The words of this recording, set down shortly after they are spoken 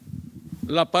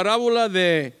la parábola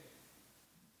del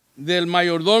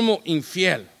mayordomo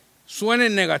infiel. Suena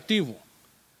negativo.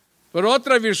 Pero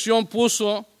otra versión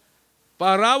puso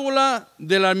parábola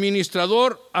del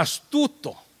administrador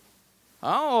astuto.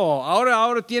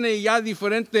 Ahora tiene ya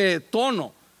diferente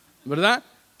tono, ¿verdad?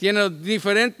 Tiene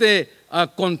diferente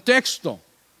contexto.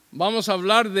 Vamos a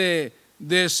hablar de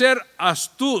ser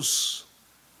astuto,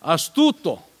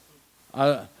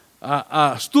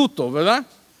 astuto, ¿verdad?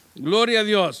 Gloria a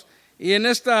Dios. Y en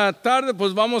esta tarde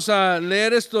pues vamos a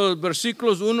leer estos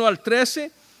versículos 1 al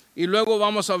 13 y luego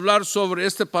vamos a hablar sobre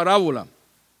esta parábola.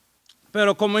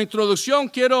 Pero como introducción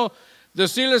quiero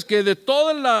decirles que de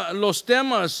todos los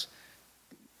temas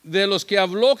de los que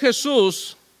habló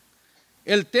Jesús,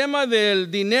 el tema del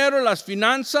dinero, las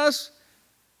finanzas,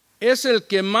 es el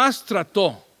que más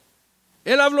trató.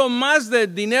 Él habló más de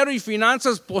dinero y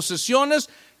finanzas, posesiones,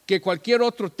 que cualquier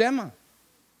otro tema.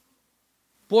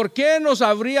 ¿Por qué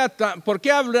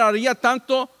hablaría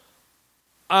tanto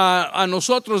a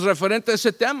nosotros referente a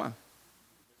ese tema?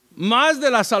 Más de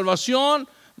la salvación,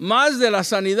 más de la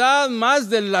sanidad, más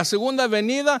de la segunda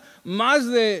venida, más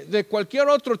de cualquier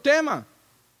otro tema.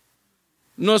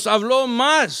 Nos habló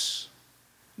más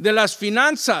de las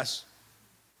finanzas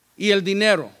y el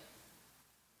dinero.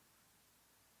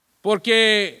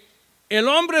 Porque el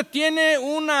hombre tiene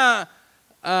una,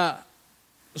 I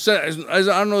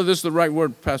don't know if this is the right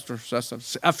word, Pastor César.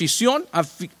 Afición,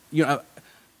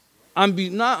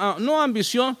 no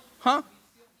ambición, ¿huh?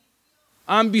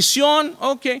 Ambición,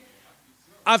 ok.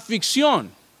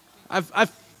 Afición,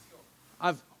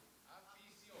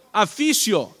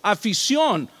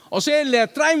 afición. O sea, le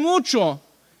atrae mucho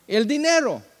el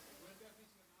dinero.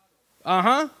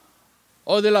 Ajá.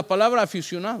 O de la palabra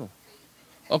aficionado.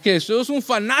 Ok, eso es un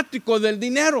fanático del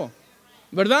dinero,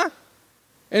 ¿verdad?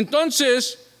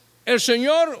 Entonces, el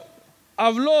Señor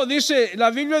habló, dice,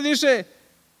 la Biblia dice,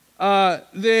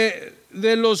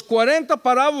 de los 40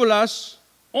 parábolas,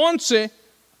 11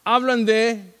 hablan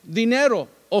de dinero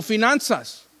o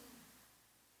finanzas.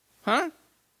 ¿Ah?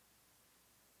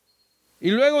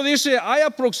 Y luego dice, hay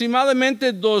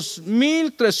aproximadamente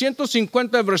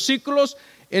 2,350 versículos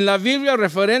en la Biblia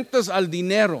referentes al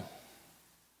dinero.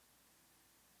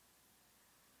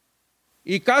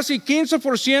 Y casi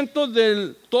 15%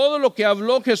 de todo lo que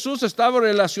habló Jesús estaba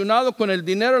relacionado con el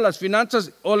dinero, las finanzas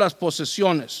o las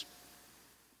posesiones.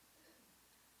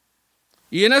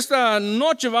 Y en esta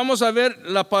noche vamos a ver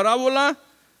la parábola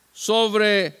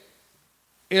sobre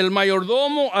el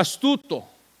mayordomo astuto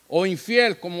o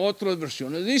infiel, como otras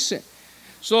versiones dicen.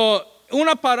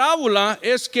 Una parábola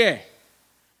es ¿qué?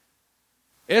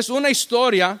 Es una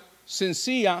historia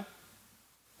sencilla,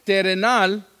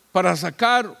 terrenal, para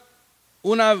sacar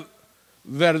una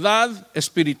verdad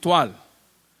espiritual.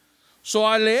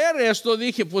 Al leer esto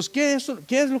dije, pues ¿qué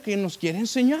es lo que nos quiere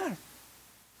enseñar?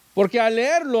 Porque al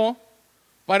leerlo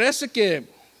parece que,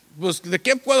 pues,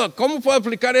 ¿cómo puedo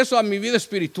aplicar eso a mi vida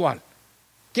espiritual?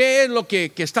 ¿Qué es lo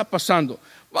que está pasando?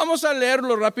 Vamos a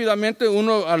leerlo rápidamente,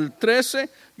 1 al 13.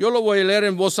 Yo lo voy a leer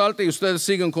en voz alta y ustedes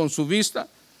siguen con su vista.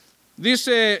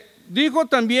 Dice, dijo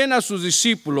también a sus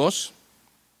discípulos: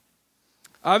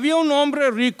 había un hombre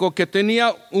rico que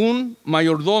tenía un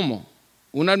mayordomo,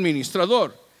 un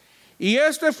administrador, y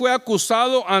este fue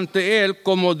acusado ante él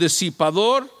como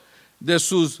disipador de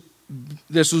sus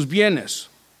bienes.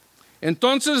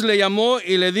 Entonces le llamó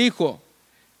y le dijo: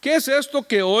 ¿qué es esto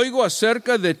que oigo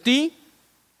acerca de ti?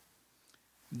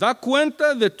 Da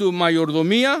cuenta de tu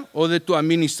mayordomía o de tu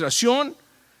administración,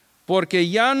 porque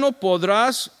ya no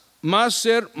podrás más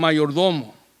ser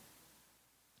mayordomo.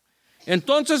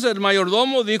 Entonces el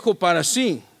mayordomo dijo para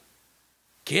sí: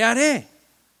 ¿qué haré?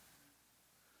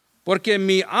 Porque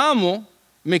mi amo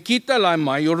me quita la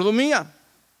mayordomía,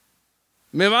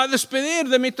 me va a despedir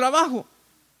de mi trabajo.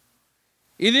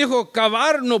 Y dijo: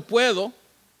 cavar no puedo.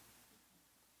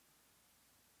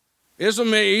 Eso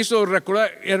me hizo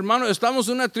recordar, hermano, estamos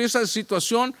en una triste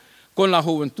situación con la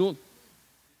juventud.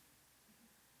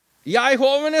 Y hay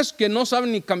jóvenes que no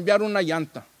saben ni cambiar una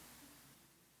llanta,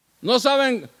 no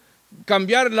saben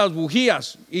cambiar las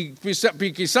bujías, y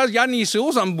quizás ya ni se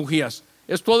usan bujías,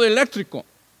 es todo eléctrico.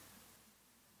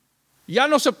 Ya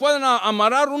no se pueden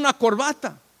amarrar una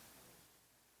corbata.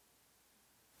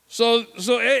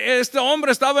 Este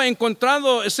hombre estaba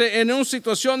encontrándose en una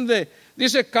situación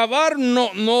dice, cavar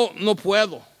no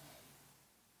puedo.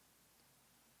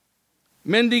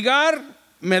 Mendigar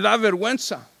me da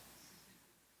vergüenza.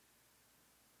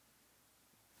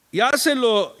 Ya sé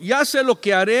lo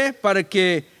que haré para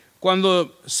que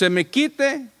cuando se me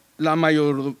quite la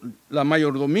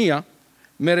mayordomía,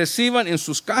 me reciban en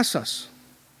sus casas.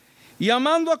 Y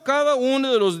llamando a cada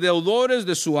uno de los deudores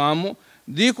de su amo,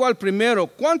 dijo al primero: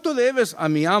 ¿cuánto debes a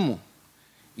mi amo?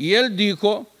 Y él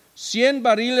dijo: 100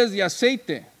 barriles de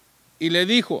aceite. Y le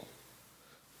dijo: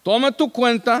 toma tu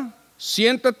cuenta,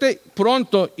 siéntate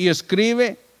pronto y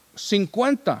escribe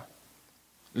 50.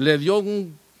 Le dio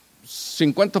un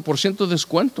 50% de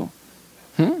descuento.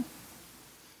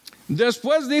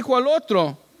 Después dijo al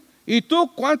otro: ¿y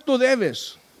tú cuánto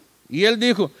debes? Y él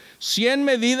dijo: 100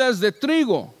 medidas de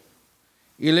trigo.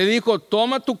 Y le dijo: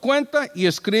 toma tu cuenta y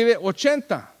escribe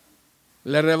 80.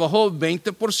 Le rebajó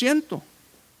 20%.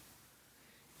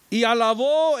 Y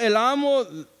alabó el amo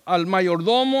al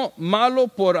mayordomo malo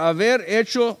por haber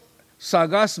hecho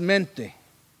sagazmente.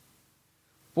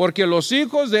 Porque los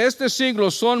hijos de este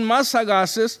siglo son más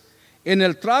sagaces en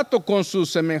el trato con sus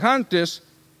semejantes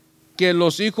que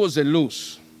los hijos de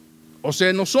luz. O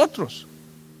sea, nosotros.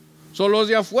 Los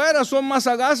de afuera son más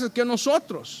sagaces que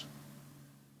nosotros.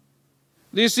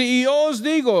 Dice: y yo os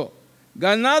digo,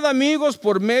 ganad amigos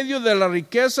por medio de las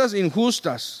riquezas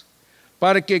injustas,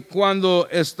 para que cuando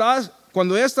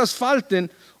estas falten,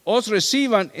 os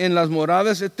reciban en las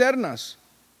moradas eternas.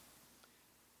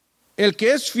 El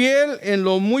que es fiel en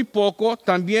lo muy poco,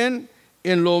 también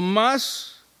en lo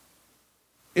más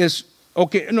el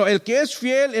que es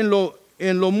fiel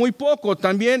en lo muy poco,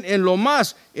 también en lo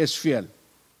más es fiel.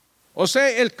 O sea,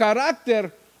 el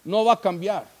carácter no va a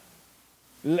cambiar.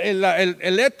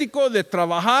 El ético de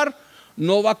trabajar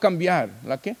no va a cambiar.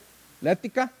 ¿La qué? ¿La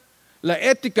ética? La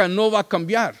ética no va a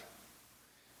cambiar.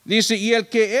 Dice: y el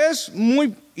que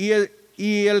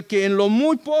en lo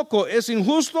muy poco es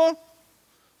injusto,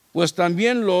 pues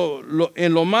también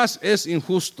en lo más es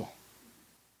injusto.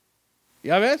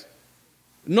 ¿Ya ves?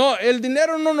 No, el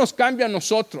dinero no nos cambia a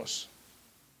nosotros.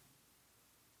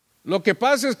 Lo que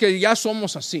pasa es que ya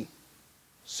somos así.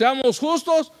 Seamos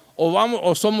justos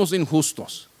o somos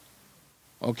injustos.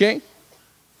 ¿Ok?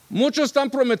 Muchos están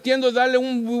prometiendo darle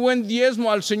un buen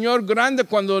diezmo al Señor grande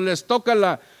cuando les toca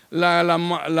la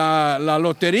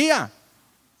lotería.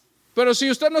 Pero si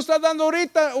usted no está dando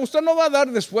ahorita, usted no va a dar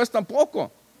después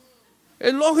tampoco.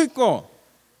 Es lógico.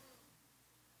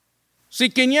 Si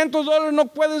 $500 no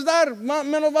puedes dar,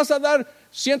 menos vas a dar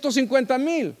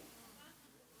 150,000.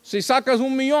 Si sacas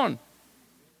 1,000,000.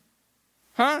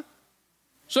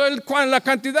 La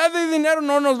cantidad de dinero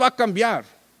no nos va a cambiar.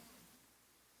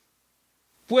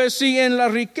 Pues si en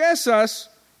las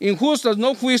riquezas injustas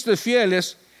no fuiste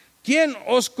fieles, ¿quién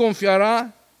os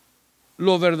confiará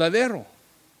lo verdadero?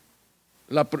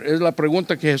 Es la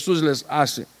pregunta que Jesús les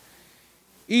hace.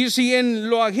 Y si en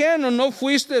lo ajeno no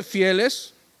fuiste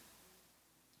fieles,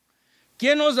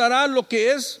 ¿quién os dará lo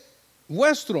que es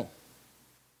vuestro?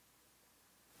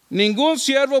 Ningún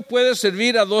siervo puede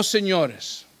servir a dos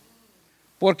señores,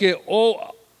 porque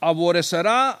o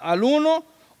aborrecerá al uno,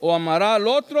 o amará al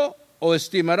otro, o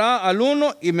estimará al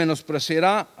uno y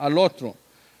menospreciará al otro.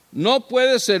 No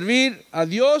puede servir a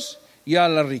Dios y a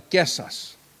las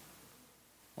riquezas.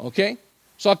 ¿Ok?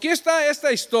 Aquí está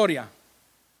esta historia.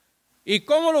 ¿Y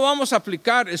cómo lo vamos a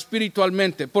aplicar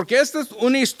espiritualmente? Porque esta es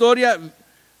una historia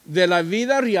de la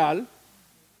vida real,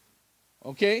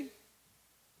 ¿ok?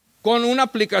 Con una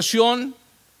aplicación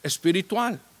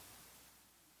espiritual.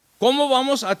 ¿Cómo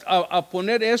vamos a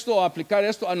poner esto o aplicar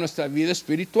esto a nuestra vida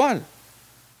espiritual?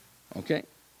 ¿Ok?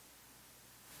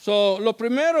 Lo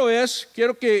primero es,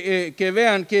 quiero que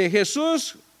vean que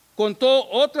Jesús contó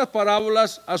otras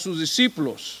parábolas a sus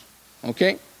discípulos. ¿Ok?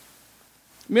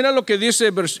 Mira lo que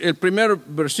dice el primer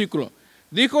versículo.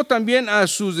 Dijo también a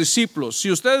sus discípulos.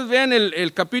 Si ustedes ven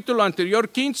el capítulo anterior,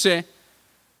 15,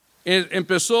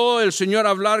 empezó el Señor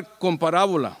a hablar con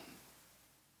parábola.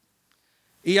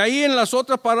 Y ahí en las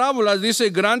otras parábolas dice: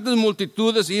 grandes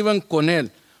multitudes iban con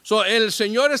él. El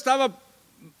Señor estaba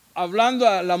hablando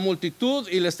a la multitud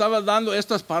y le estaba dando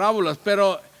estas parábolas,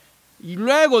 pero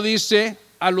luego dice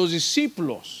a los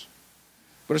discípulos.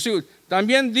 Pero sí,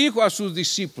 también dijo a sus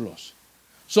discípulos.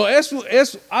 Eso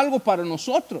es algo para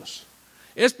nosotros.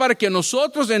 Es para que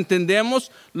nosotros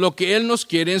entendamos lo que Él nos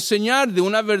quiere enseñar de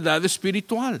una verdad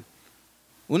espiritual.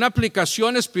 Una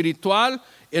aplicación espiritual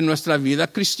en nuestra vida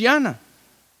cristiana.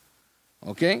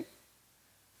 ¿Ok?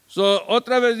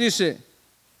 Otra vez dice: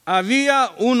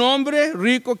 había un hombre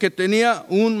rico que tenía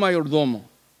un mayordomo.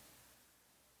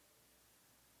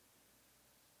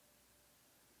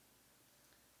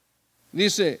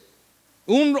 Dice: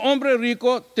 un hombre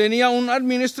rico tenía un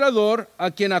administrador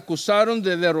a quien acusaron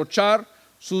de derrochar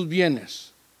sus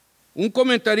bienes. Un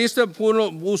comentarista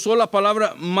usó la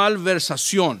palabra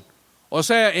malversación. O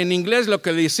sea, en inglés lo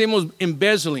que decimos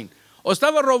embezzling. O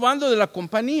estaba robando de la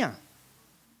compañía.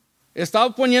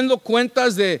 Estaba poniendo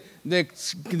cuentas de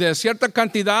cierta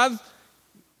cantidad,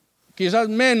 quizás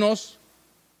menos,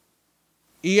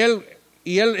 y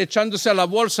él echándose a la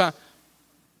bolsa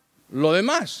lo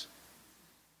demás.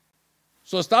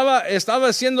 So estaba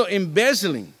haciendo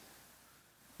embezzling,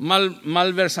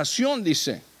 malversación,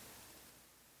 dice.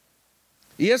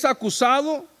 Y es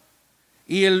acusado,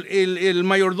 y el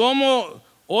mayordomo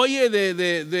oye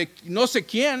de no sé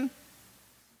quién,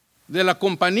 de la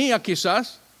compañía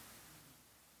quizás,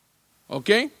 ¿ok?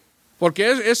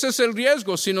 Porque ese es el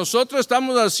riesgo. Si nosotros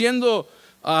estamos haciendo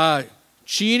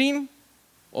cheating,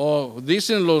 o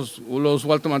dicen los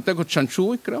guatemaltecos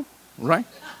chanchuy, creo, right?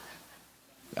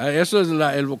 Eso es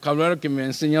el vocabulario que me ha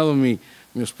enseñado mi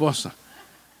esposa.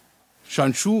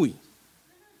 Chanchuy.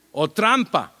 O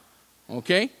trampa, ¿ok?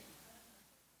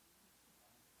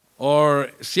 O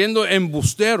siendo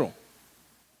embustero,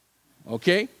 ¿ok?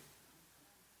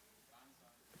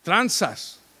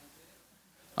 Tranzas.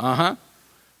 Ajá.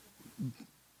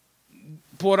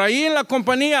 Por ahí en la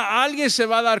compañía alguien se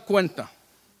va a dar cuenta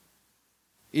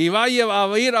y va a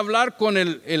ir a hablar con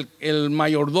el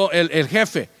mayordomo, el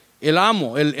jefe, el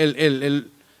amo,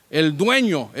 el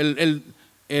dueño,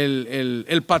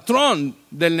 el patrón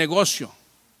del negocio,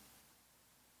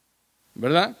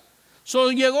 ¿verdad?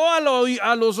 So llegó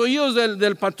a los oídos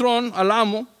del patrón, al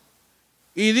amo,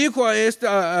 y dijo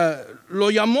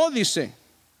lo llamó, dice,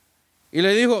 y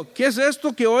le dijo: ¿qué es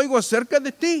esto que oigo acerca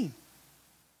de ti?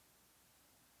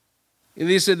 Y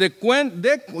dice: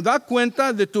 da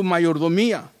cuenta de tu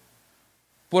mayordomía,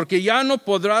 porque ya no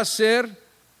podrás ser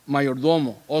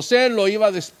mayordomo. O sea, lo iba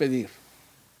a despedir.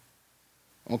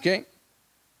 ¿Ok?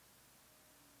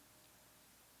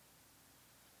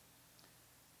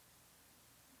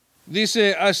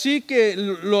 Dice, así que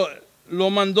lo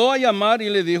mandó a llamar y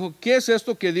le dijo: ¿qué es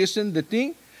esto que dicen de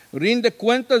ti? Rinde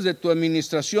cuentas de tu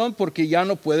administración, porque ya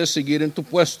no puedes seguir en tu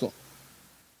puesto.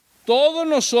 Todos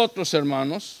nosotros,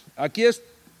 hermanos, aquí es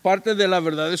parte de la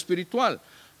verdad espiritual.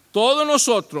 Todos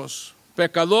nosotros,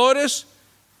 pecadores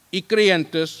y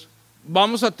creyentes,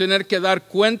 vamos a tener que dar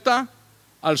cuenta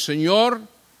al Señor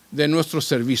de nuestro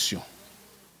servicio.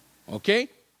 ¿Ok?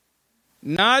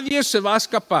 Nadie se va a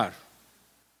escapar.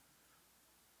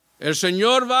 El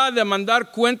Señor va a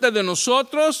demandar cuenta de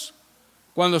nosotros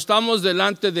cuando estamos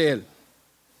delante de Él.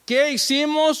 ¿Qué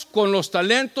hicimos con los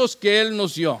talentos que Él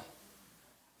nos dio?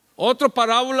 Otra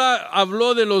parábola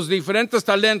habló de los diferentes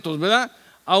talentos, ¿verdad?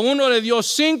 A uno le dio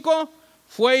 5,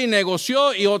 fue y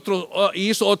negoció, y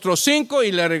hizo otros 5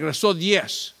 y le regresó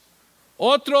 10.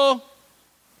 Otro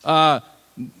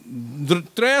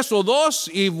 3 o 2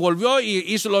 y volvió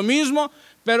y hizo lo mismo,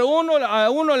 pero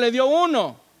a uno le dio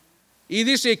 1 y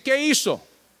dice: ¿qué hizo?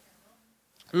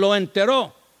 Lo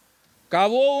enterró.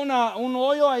 Cavó un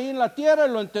hoyo ahí en la tierra,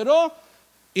 lo enterró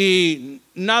y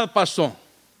nada pasó.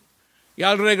 Y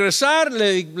al regresar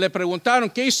le preguntaron: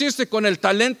 ¿qué hiciste con el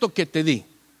talento que te di?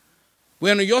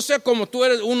 Bueno, yo sé, como tú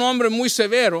eres un hombre muy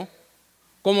severo,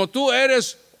 como tú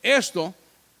eres esto,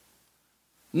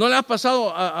 ¿no le ha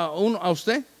pasado a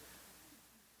usted?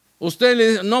 Usted le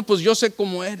dice: no, pues yo sé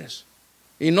cómo eres.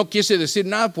 Y no quise decir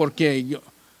nada porque yo,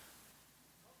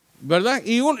 ¿verdad?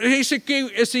 Y se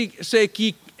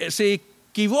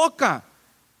equivoca.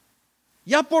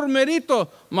 Ya por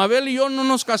mérito, Mabel y yo no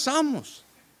nos casamos.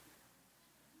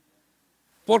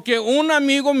 Porque un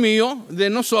amigo mío, de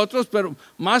nosotros, pero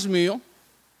más mío,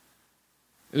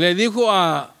 le dijo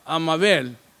a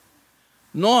Mabel: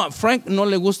 no, a Frank no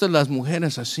le gustan las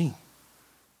mujeres así.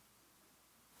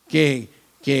 How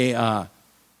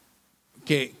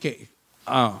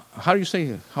do you say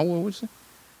it? How would you say?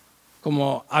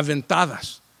 Como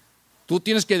aventadas. Tú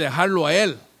tienes que dejarlo a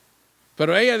él.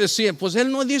 Pero ella decía: pues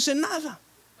él no dice nada.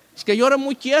 Es que yo era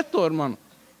muy quieto, hermano.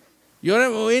 Yo era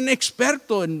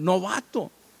inexperto,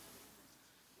 novato.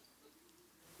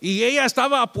 Y ella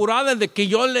estaba apurada de que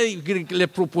yo le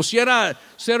propusiera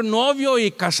ser novio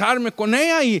y casarme con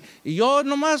ella, y yo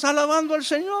nomás alabando al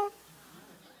Señor.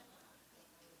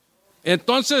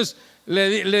 Entonces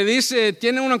le dice,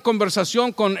 tiene una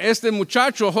conversación con este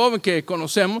muchacho joven que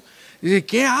conocemos, y dice: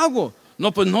 ¿qué hago?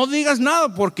 No, pues no digas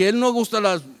nada, porque él no gusta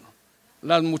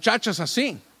las muchachas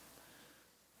así.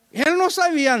 Él no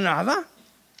sabía nada.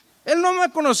 Él no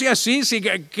me conocía así, sí,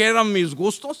 que eran mis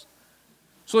gustos.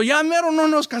 Ya mero no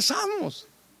nos casamos,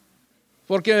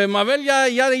 porque Mabel ya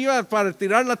iba para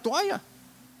tirar la toalla.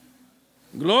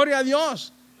 Gloria a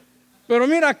Dios. Pero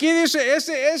mira, aquí dice,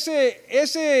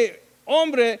 ese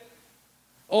hombre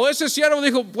o ese siervo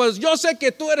dijo: pues yo sé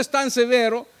que tú eres tan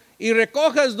severo y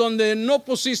recoges donde no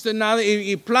pusiste nada,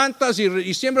 y plantas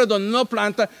y siembras donde no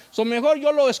plantas. Mejor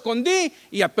yo lo escondí,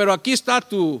 pero aquí está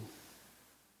tu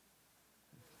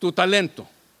talento.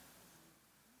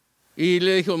 Y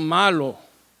le dijo: malo.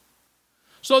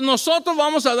 So, nosotros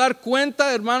vamos a dar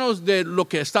cuenta, hermanos, de lo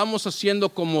que estamos haciendo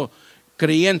como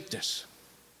creyentes.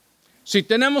 Si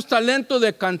tenemos talento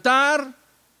de cantar,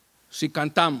 si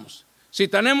cantamos. Si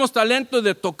tenemos talento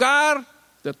de tocar,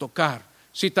 de tocar.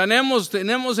 Si tenemos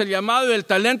el llamado y el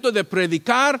talento de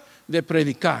predicar, de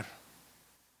predicar.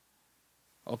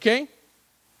 ¿Ok?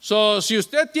 So, si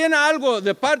usted tiene algo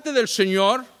de parte del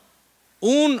Señor,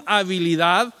 una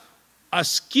habilidad, a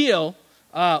skill,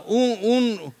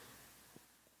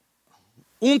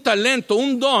 un talento,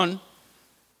 un don,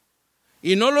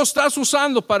 y no lo estás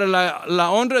usando para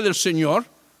la honra del Señor,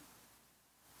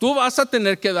 tú vas a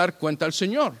tener que dar cuenta al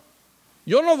Señor.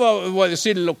 Yo no voy a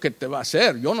decir lo que te va a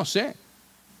hacer, yo no sé.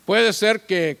 Puede ser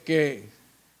que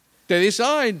te dice,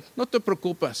 ay, no te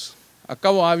preocupes.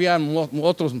 Acabo había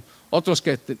otros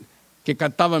que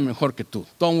cantaban mejor que tú.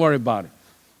 Don't worry about it.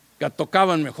 Que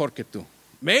tocaban mejor que tú.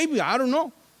 Maybe, I don't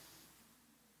know.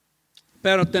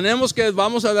 Pero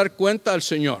vamos a dar cuenta al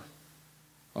Señor.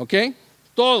 ¿Ok?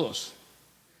 Todos.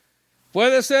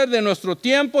 Puede ser de nuestro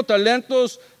tiempo,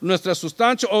 talentos, nuestra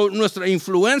sustancia o nuestra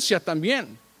influencia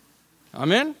también.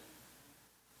 Amén.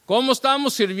 ¿Cómo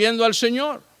estamos sirviendo al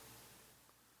Señor?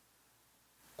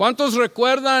 ¿Cuántos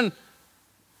recuerdan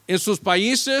en sus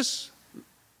países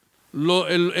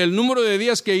el número de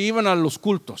días que iban a los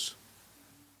cultos?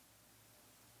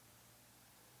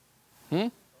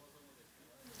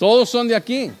 Todos son de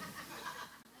aquí.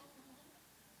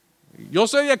 Yo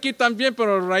soy de aquí también,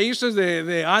 pero raíces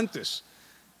de antes.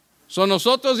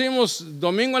 Nosotros íbamos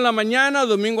domingo en la mañana,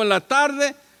 domingo en la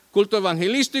tarde, culto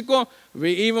evangelístico.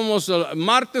 Íbamos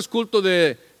martes, culto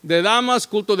de damas,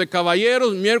 culto de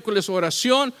caballeros, miércoles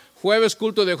oración, jueves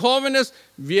culto de jóvenes,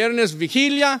 viernes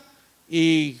vigilia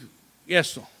y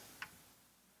eso.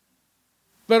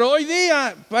 Pero hoy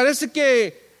día parece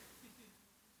que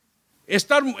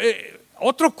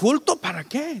otro culto, ¿para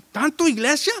qué? ¿Tanto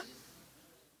iglesia?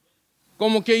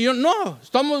 Como que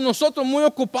estamos nosotros muy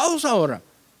ocupados ahora,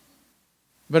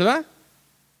 ¿verdad?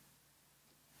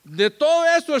 De todo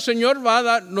esto el Señor va a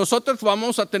dar, nosotros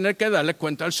vamos a tener que darle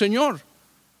cuenta al Señor,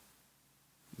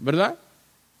 ¿verdad?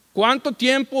 ¿Cuánto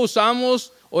tiempo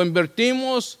usamos o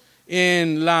invertimos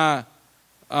en la,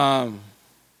 how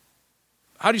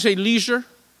do you say leisure?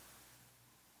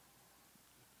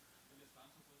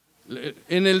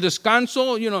 En el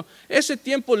descanso, ese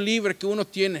tiempo libre que uno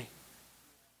tiene.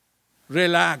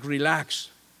 Relax.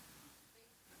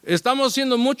 Estamos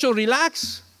haciendo mucho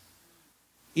relax.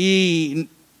 Y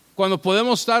cuando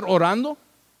podemos estar orando,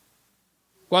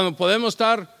 cuando podemos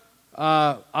estar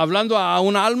hablando a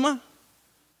un alma,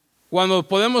 cuando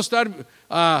podemos estar,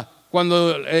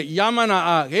 cuando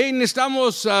llaman hey,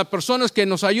 necesitamos personas que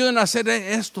nos ayuden a hacer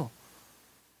esto.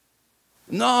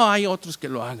 No, hay otros que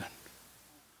lo hagan.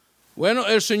 Bueno,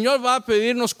 el Señor va a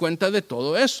pedirnos cuenta de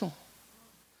todo eso.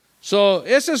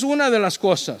 Esa es una de las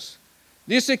cosas.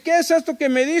 Dice, ¿qué es esto que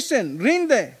me dicen?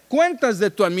 Rinde cuentas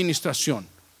de tu administración.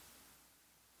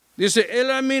 Dice,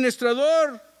 el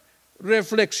administrador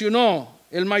reflexionó,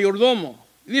 el mayordomo.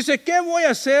 Dice, ¿qué voy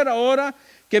a hacer ahora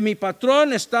que mi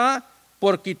patrón está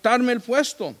por quitarme el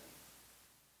puesto?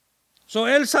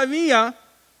 Él sabía,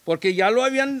 porque ya lo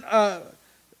habían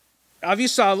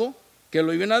avisado, que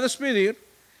lo iban a despedir.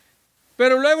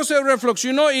 Pero luego se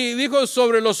reflexionó y dijo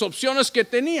sobre las opciones que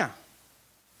tenía,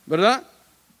 ¿verdad?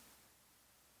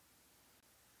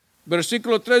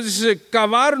 Versículo 3 dice,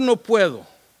 cavar no puedo.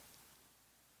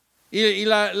 Y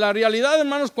la realidad,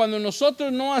 hermanos, cuando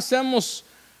nosotros no hacemos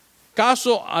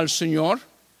caso al Señor,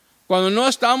 cuando no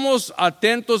estamos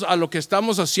atentos a lo que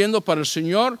estamos haciendo para el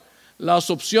Señor, las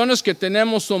opciones que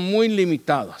tenemos son muy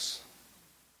limitadas.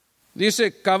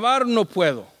 Dice, cavar no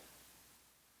puedo.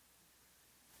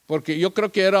 Porque yo creo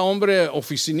que era hombre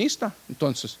oficinista,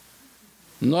 entonces.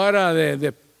 No era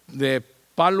de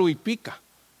palo y pica,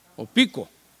 o pico.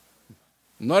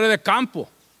 No era de campo.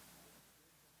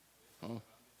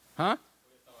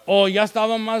 O ya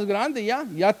estaba más grande,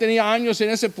 ya tenía años en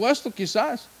ese puesto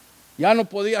quizás. Ya no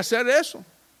podía hacer eso.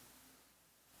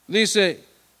 Dice,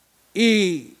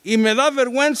 y me da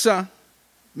vergüenza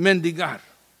mendigar.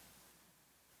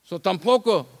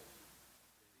 Tampoco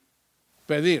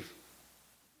pedir.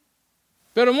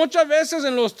 Pero muchas veces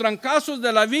en los trancazos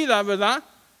de la vida, ¿verdad?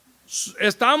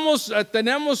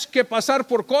 Tenemos que pasar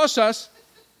por cosas.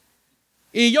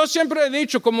 Y yo siempre he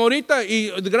dicho, como ahorita, y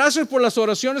gracias por las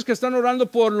oraciones que están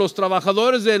orando por los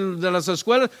trabajadores de las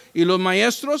escuelas y los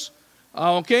maestros,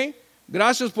 ¿ok?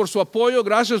 Gracias por su apoyo,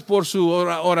 gracias por sus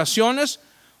oraciones,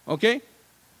 ¿ok?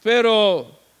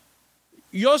 Pero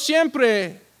yo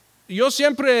siempre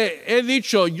he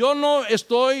dicho, yo no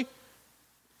estoy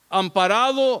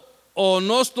amparado o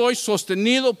no estoy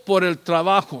sostenido por el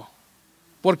trabajo.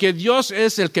 porque Dios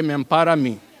es el que me ampara a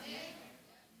mí.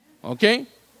 ¿Ok?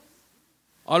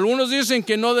 Algunos dicen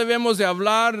que no debemos de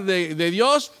hablar de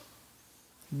Dios.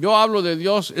 Yo hablo de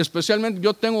Dios, especialmente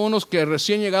yo tengo unos que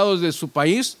recién llegados de su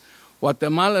país,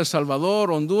 Guatemala, El Salvador,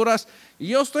 Honduras, y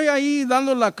yo estoy ahí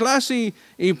dando la clase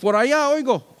y por allá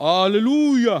oigo,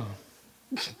 aleluya,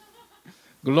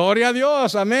 gloria a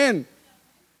Dios, amén.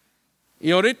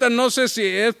 Y ahorita no sé si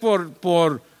es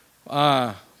por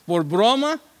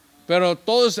broma, pero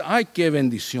todos, ay, qué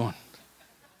bendición.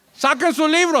 Saquen sus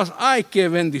libros, ay, qué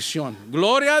bendición.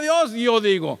 Gloria a Dios, y yo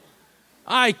digo,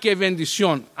 ay, qué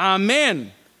bendición,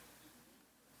 amén.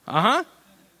 Ajá.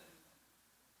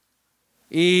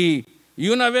 Y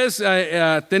una vez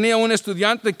tenía un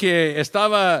estudiante que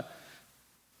estaba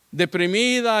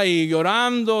deprimida y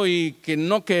llorando y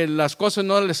que las cosas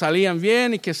no le salían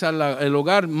bien y que el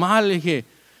hogar mal. Le dije,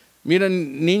 mira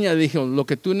niña, dije, lo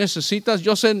que tú necesitas,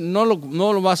 yo sé, no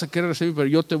lo vas a querer recibir, pero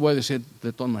yo te voy a decir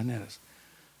de todas maneras.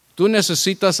 Tú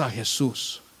necesitas a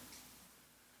Jesús.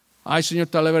 Ay, señor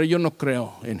Talavera, yo no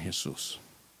creo en Jesús.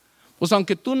 Pues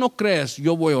aunque tú no creas,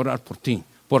 yo voy a orar por ti,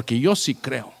 porque yo sí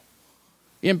creo.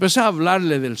 Y empecé a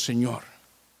hablarle del Señor.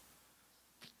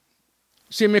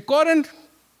 Si me corren,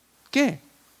 ¿qué?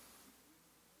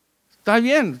 Está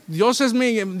bien, Dios es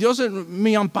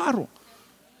mi amparo.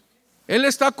 Él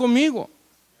está conmigo.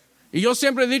 Y yo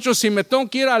siempre he dicho, si me tengo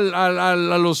que ir a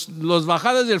los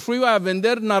bajadas del freeway a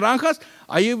vender naranjas,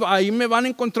 ahí me van a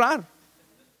encontrar.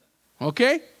 ¿Ok?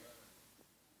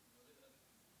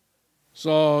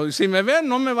 So, si me ven,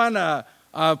 no me van a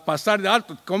pasar de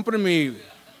alto. Compren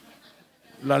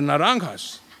las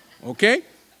naranjas. ¿Ok?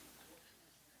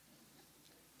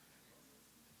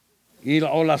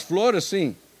 O las flores,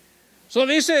 sí.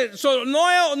 Dice, no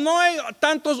hay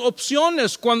tantas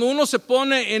opciones cuando uno se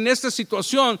pone en esta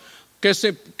situación que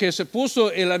se puso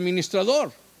el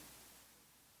administrador.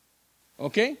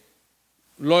 ¿Ok?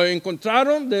 Lo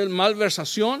encontraron de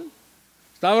malversación.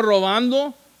 Estaba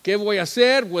robando. ¿Qué voy a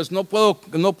hacer? Pues no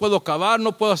puedo cavar,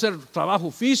 no puedo hacer trabajo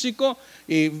físico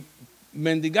y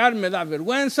mendigar me da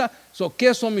vergüenza.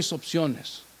 ¿Qué son mis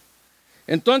opciones?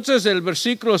 Entonces el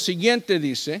versículo siguiente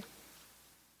dice,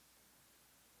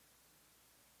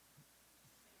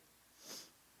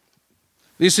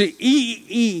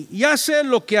 y ya sé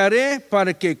lo que haré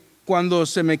para que cuando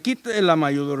se me quite la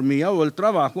mayordomía o el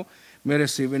trabajo, me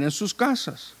reciben en sus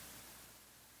casas.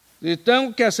 Y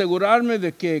tengo que asegurarme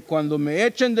de que cuando me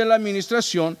echen de la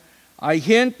administración, hay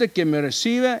gente que me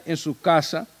recibe en su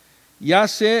casa. Ya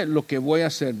sé lo que voy a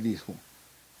hacer, dijo.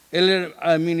 El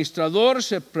administrador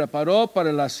se preparó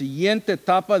para la siguiente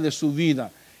etapa de su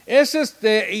vida.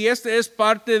 Este es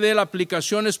parte de la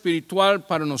aplicación espiritual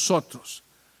para nosotros.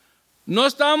 No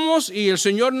estamos, y el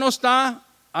Señor no está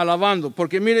alabando,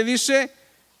 porque mire, dice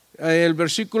el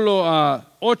versículo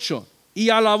 8, y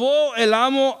alabó el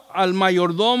amo al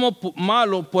mayordomo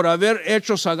malo por haber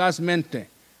hecho sagazmente.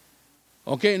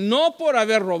 ¿Ok? No por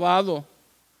haber robado,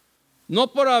 no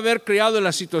por haber creado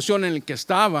la situación en la que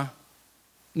estaba,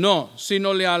 no,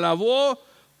 sino le alabó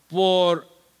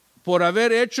por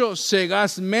haber hecho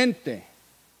sagazmente.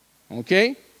 ¿Ok?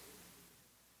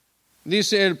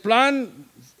 Dice el plan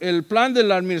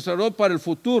del administrador para el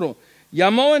futuro.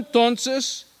 Llamó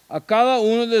entonces a cada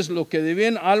uno de los que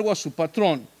debían algo a su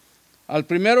patrón. Al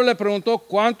primero le preguntó,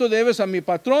 ¿cuánto debes a mi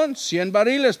patrón? 100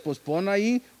 barriles, pues pon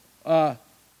ahí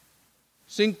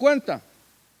 50.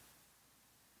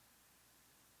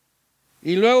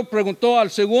 Y luego preguntó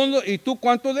al segundo, ¿y tú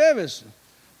cuánto debes?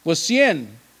 Pues 100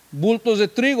 bultos de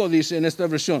trigo, dice en esta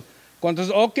versión.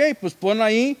 ¿Cuántos? Ok, pues pon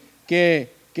ahí que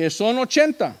son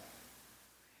 80.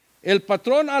 El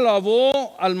patrón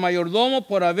alabó al mayordomo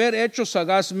por haber hecho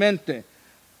sagazmente.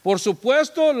 Por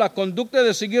supuesto, la conducta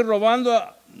de seguir robando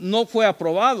no fue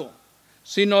aprobado,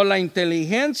 sino la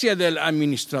inteligencia del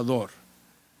administrador.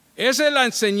 Esa es la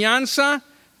enseñanza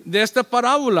de esta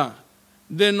parábola,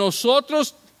 de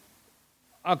nosotros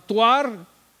actuar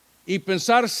y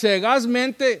pensar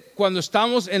sagazmente cuando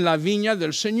estamos en la viña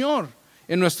del Señor,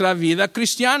 en nuestra vida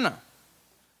cristiana.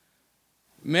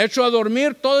 ¿Me echo a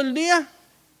dormir todo el día?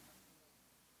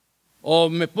 ¿O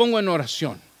me pongo en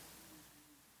oración?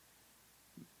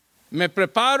 Me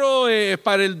preparo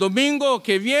para el domingo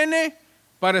que viene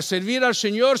para servir al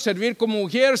Señor, servir como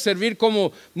mujer, servir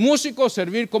como músico,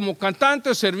 servir como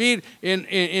cantante, servir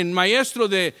en maestro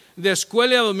de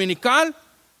escuela dominical.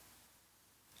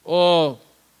 O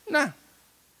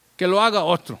que lo haga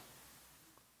otro.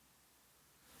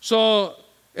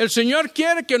 El Señor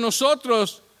quiere que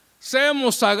nosotros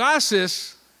seamos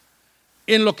sagaces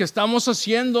en lo que estamos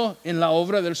haciendo en la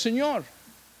obra del Señor.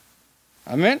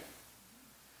 Amén.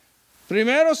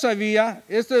 Primero sabía,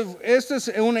 este es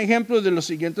un ejemplo de las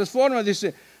siguientes formas.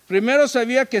 Dice, primero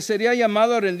sabía que sería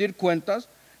llamado a rendir cuentas.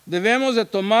 Debemos de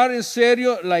tomar en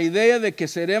serio la idea de que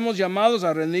seremos llamados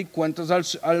a rendir cuentas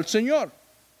al Señor.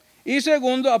 Y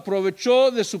segundo,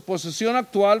 aprovechó de su posición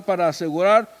actual para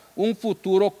asegurar un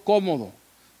futuro cómodo.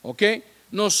 ¿Ok?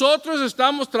 Nosotros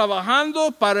estamos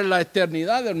trabajando para la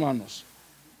eternidad, hermanos.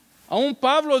 Aún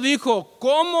Pablo dijo,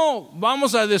 ¿cómo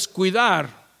vamos a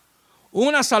descuidar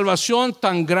una salvación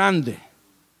tan grande?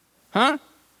 ¿Ah?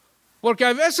 Porque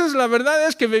a veces la verdad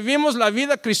es que vivimos la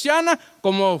vida cristiana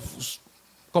como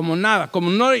nada,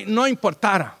 como no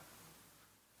importara.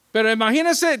 Pero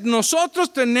imagínense,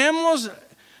 nosotros tenemos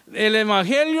el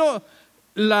evangelio,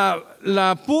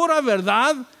 la pura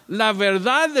verdad, la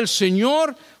verdad del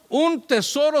Señor, un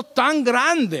tesoro tan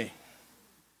grande.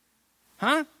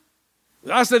 ¿Ah?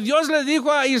 Hasta Dios le dijo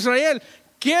a Israel,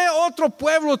 ¿qué otro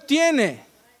pueblo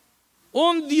tiene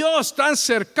un Dios tan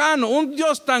cercano, un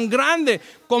Dios tan grande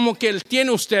como que Él tiene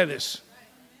ustedes?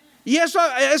 Y eso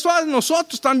a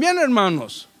nosotros también,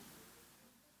 hermanos.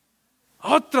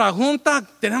 Otra junta,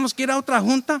 tenemos que ir a otra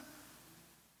junta.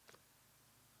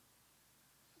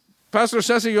 Pastor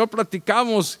César y yo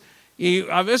platicamos y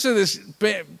a veces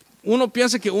uno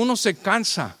piensa que uno se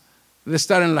cansa de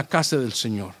estar en la casa del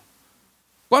Señor.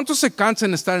 ¿Cuántos se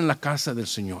cansan de estar en la casa del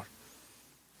Señor?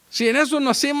 Si en eso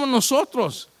nacimos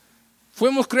nosotros,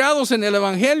 fuimos creados en el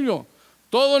Evangelio,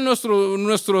 toda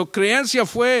nuestra creencia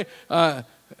fue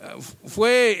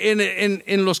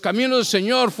en los caminos del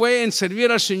Señor, fue en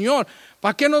servir al Señor.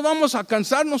 ¿Para qué nos vamos a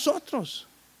cansar nosotros?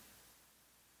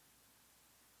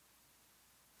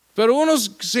 Pero unos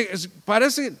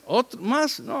parece otro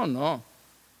más, no.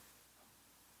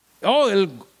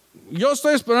 Yo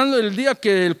estoy esperando el día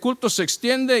que el culto se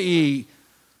extiende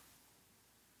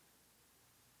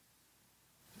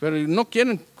pero no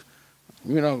quieren.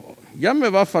 Mira, ya me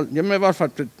va a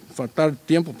faltar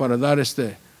tiempo para dar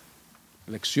esta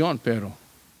lección, pero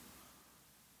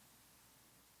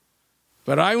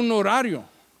hay un horario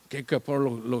que por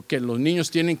lo que los niños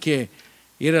tienen que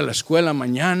ir a la escuela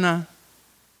mañana.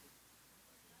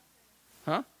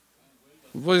 ¿Ah?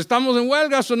 Pues estamos en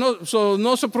huelga,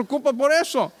 no se preocupa por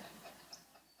eso.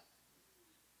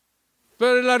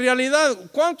 Pero en la realidad,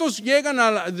 ¿cuántos llegan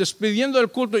despidiendo el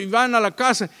culto y van a la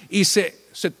casa y se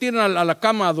tiran a la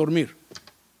cama a dormir?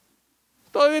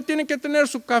 Todavía tienen que tener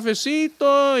su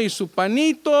cafecito y su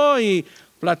panito y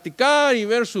platicar y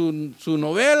ver su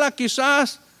novela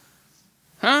quizás.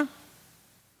 ¿Ah?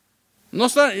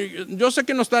 Yo sé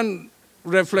que no están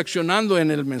reflexionando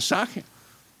en el mensaje.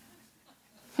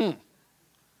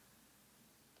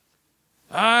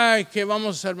 Ay, ¿qué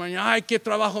vamos a hacer mañana? Ay, ¿qué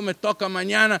trabajo me toca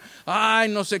mañana? Ay,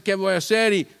 no sé qué voy a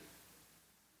hacer. Y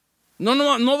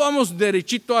no vamos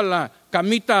derechito a la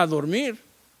camita a dormir.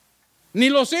 Ni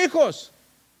los hijos,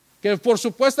 que por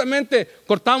supuestamente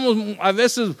cortamos a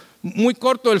veces muy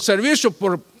corto el servicio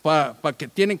porque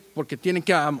tienen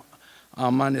que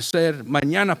amanecer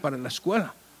mañana para la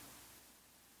escuela.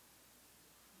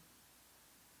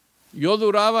 Yo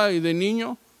duraba de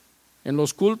niño en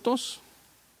los cultos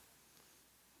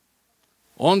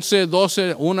 11,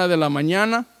 12, 1 de la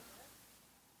mañana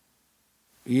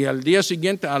y al día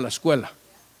siguiente a la escuela.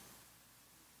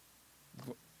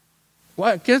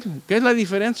 ¿Qué es la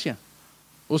diferencia?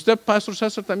 ¿Usted, Pastor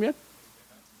César, también?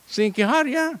 Sin quejar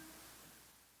ya.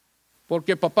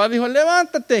 Porque papá dijo,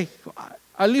 levántate,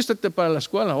 alístate para la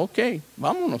escuela. Ok,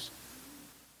 vámonos.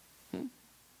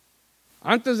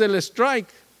 Antes del strike,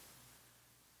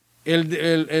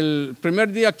 el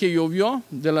primer día que llovió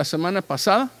de la semana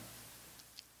pasada,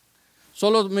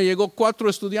 solo me llegó 4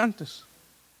 estudiantes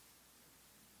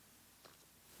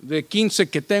de 15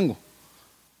 que tengo.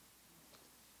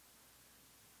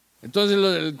 Entonces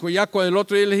el cuyaco del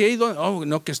otro día le dije,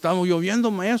 no, que estamos lloviendo,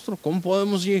 maestro, ¿cómo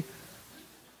podemos ir?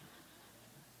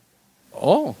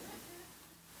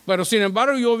 Pero sin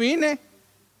embargo yo vine,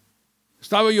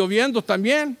 estaba lloviendo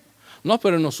también. No,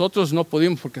 pero nosotros no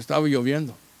pudimos porque estaba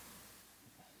lloviendo.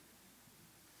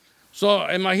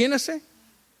 Imagínense.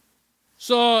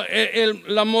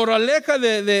 La moraleja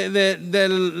de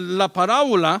la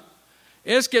parábola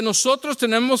es que nosotros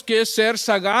tenemos que ser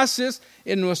sagaces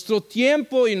en nuestro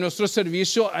tiempo y nuestro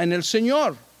servicio en el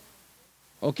Señor.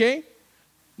 ¿Ok?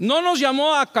 No nos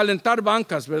llamó a calentar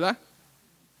bancas, ¿verdad?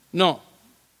 No.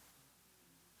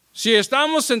 Si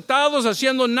estamos sentados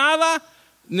haciendo nada,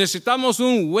 necesitamos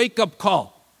un wake-up call,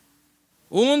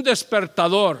 un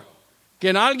despertador, que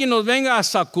alguien nos venga a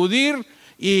sacudir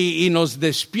y nos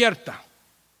despierta.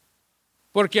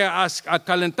 Porque a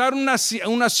calentar un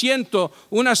asiento,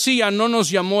 una silla, no nos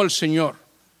llamó el Señor.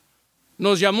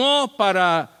 Nos llamó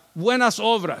para buenas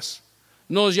obras,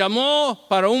 nos llamó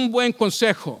para un buen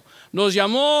consejo, nos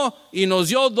llamó y nos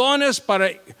dio dones para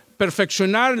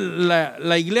perfeccionar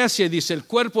la iglesia, dice, el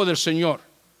cuerpo del Señor.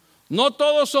 No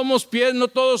todos somos pies, no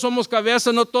todos somos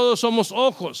cabeza, no todos somos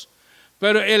ojos.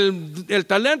 Pero el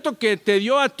talento que te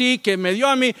dio a ti, que me dio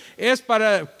a mí, es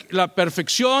para la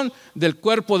perfección del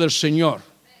cuerpo del Señor.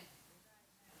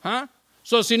 ¿Ah?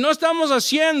 So, si no estamos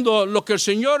haciendo lo que el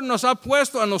Señor nos ha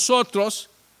puesto a nosotros,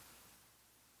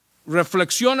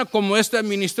 reflexiona como este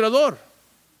administrador,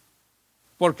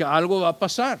 porque algo va a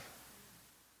pasar.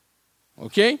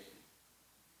 ¿Ok?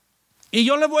 Y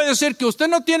yo le voy a decir que usted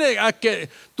no tiene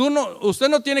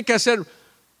que hacer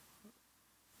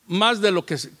más de lo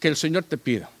que el Señor te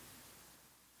pida.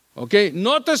 ¿Ok?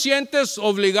 No te sientes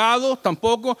obligado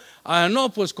tampoco a,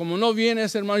 no, pues como no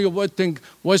vienes, hermano, yo voy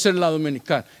a ser la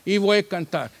dominical y voy a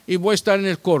cantar y voy a estar en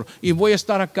el coro y voy a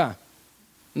estar acá.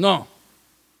 No.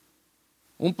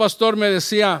 Un pastor me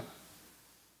decía,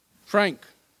 Frank,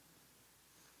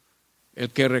 el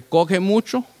que recoge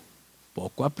mucho,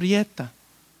 poco aprieta.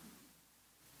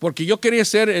 Porque yo quería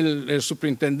ser el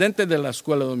superintendente de la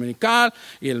escuela dominical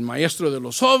y el maestro de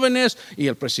los jóvenes y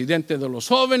el presidente de los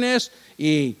jóvenes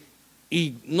y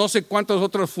no sé cuántas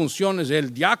otras funciones,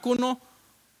 el diácono.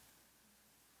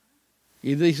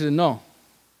 Y dice, no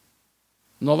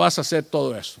vas a hacer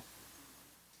todo eso.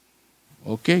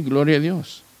 Ok, gloria a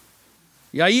Dios.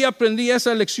 Y ahí aprendí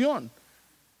esa lección.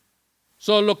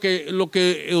 Lo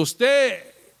que usted,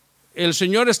 el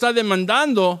Señor está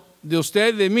demandando de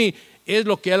usted, de mí, es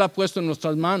lo que Él ha puesto en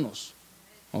nuestras manos.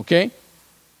 ¿Ok?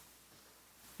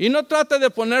 Y no trate de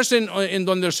ponerse en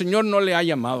donde el Señor no le ha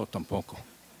llamado tampoco.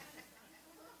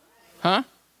 ¿Ah?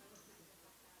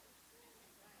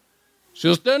 Si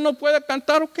usted no puede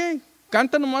cantar, ok,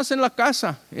 canta nomás en la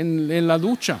casa, en la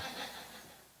ducha.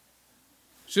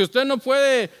 Si usted no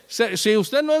puede, si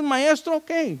usted no es maestro,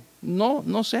 ok,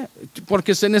 no sé,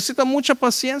 porque se necesita mucha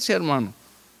paciencia, hermano.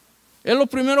 Es lo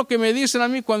primero que me dicen a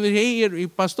mí cuando dije, y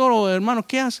pastor o hermano,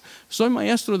 ¿qué haces? Soy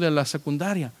maestro de la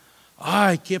secundaria.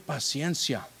 Ay, qué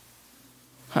paciencia.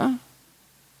 ¿Ah?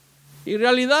 Y en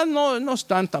realidad no es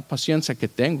tanta paciencia que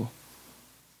tengo.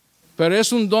 Pero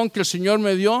es un don que el Señor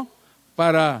me dio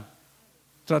para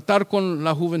tratar con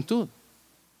la juventud.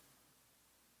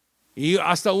 Y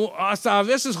hasta a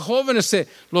veces jóvenes,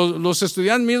 los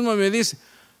estudiantes mismos me dicen,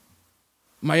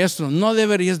 maestro, no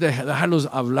deberías dejarlos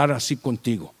hablar así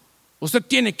contigo. Usted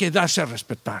tiene que darse a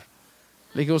respetar.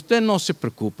 Le dije, usted no se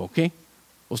preocupe, ¿ok?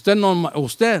 Usted no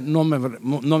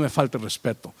me falta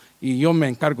respeto y yo me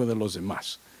encargo de los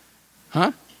demás.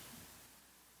 ¿Ah?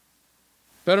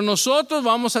 Pero nosotros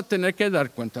vamos a tener que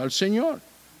dar cuenta al Señor.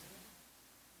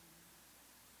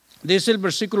 Dice el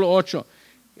versículo 8.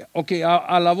 Ok,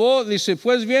 alabó, dice,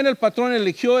 pues bien el patrón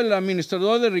eligió el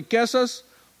administrador de riquezas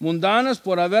mundanas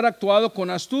por haber actuado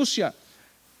con astucia.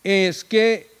 Es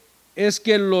que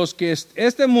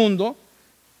este mundo,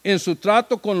 en su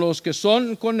trato con los que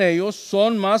son con ellos,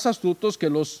 son más astutos que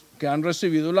los que han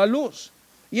recibido la luz.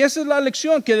 Y esa es la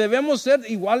lección, que debemos ser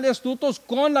igual de astutos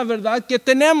con la verdad que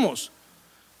tenemos,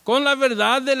 con la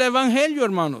verdad del evangelio,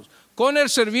 hermanos, con el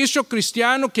servicio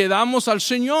cristiano que damos al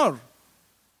Señor,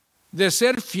 de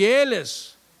ser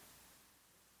fieles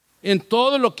en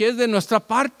todo lo que es de nuestra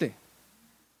parte.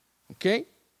 ¿Ok?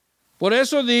 Por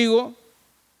eso digo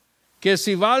que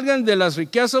si valgan de las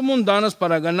riquezas mundanas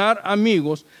para ganar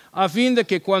amigos, a fin de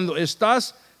que cuando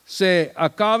estas se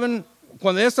acaben,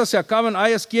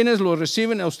 hayas quienes los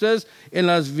reciben a ustedes en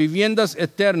las viviendas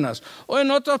eternas. O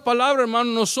en otras palabras,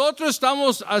 hermano, nosotros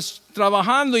estamos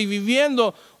trabajando y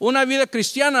viviendo una vida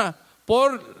cristiana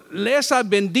por esa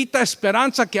bendita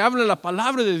esperanza que habla la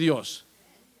palabra de Dios.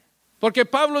 Porque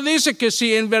Pablo dice que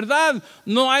si en verdad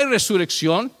no hay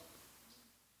resurrección,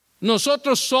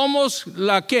 nosotros somos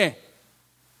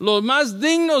los más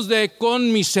dignos de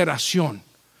conmiseración,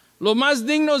 los más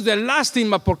dignos de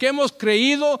lástima, porque hemos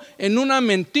creído en una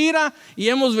mentira y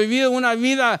hemos vivido una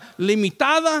vida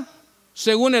limitada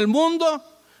según el mundo.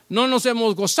 No nos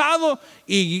hemos gozado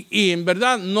y en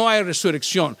verdad no hay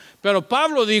resurrección. Pero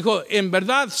Pablo dijo, en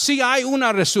verdad sí hay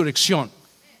una resurrección.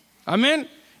 Amén.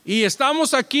 Y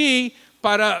estamos aquí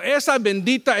para esa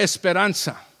bendita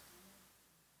esperanza.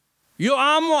 Yo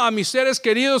amo a mis seres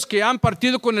queridos que han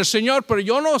partido con el Señor, pero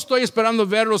yo no estoy esperando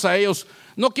verlos a ellos.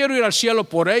 No quiero ir al cielo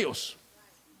por ellos.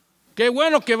 Qué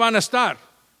bueno que van a estar.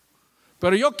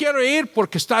 Pero yo quiero ir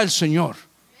porque está el Señor.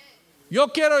 Yo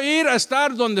quiero ir a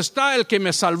estar donde está el que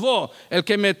me salvó, el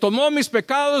que me tomó mis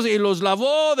pecados y los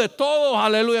lavó de todo,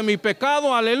 aleluya, mi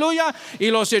pecado, aleluya, y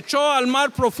los echó al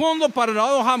mar profundo para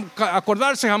no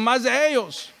acordarse jamás de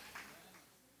ellos.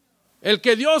 El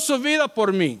que dio su vida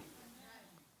por mí.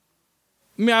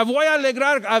 Me voy a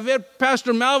alegrar a ver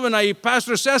Pastor Melvin ahí,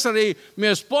 Pastor César y mi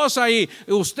esposa y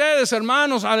ustedes,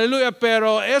 hermanos, aleluya,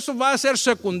 pero eso va a ser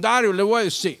secundario, le voy a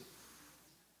decir.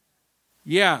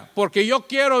 Porque yo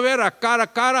quiero ver a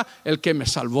cara el que me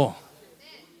salvó.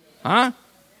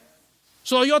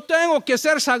 Yo tengo que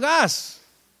ser sagaz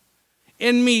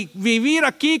en mi vivir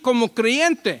aquí como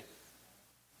creyente,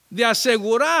 de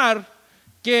asegurar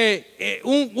que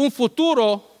un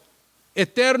futuro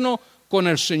eterno con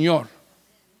el Señor.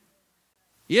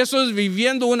 Y eso es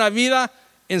viviendo una vida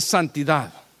en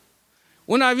santidad,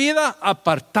 una vida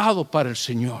apartado para el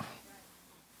Señor,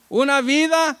 una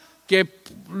vida que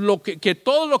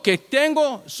todo lo que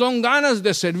tengo son ganas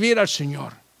de servir al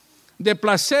Señor,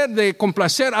 de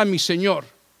complacer a mi Señor.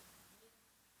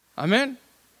 Amén.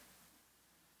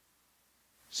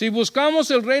 Si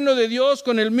buscamos el reino de Dios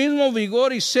con el mismo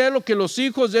vigor y celo que los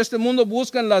hijos de este mundo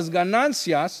buscan las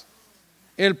ganancias,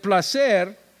 el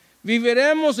placer,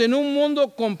 viviremos en un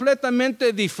mundo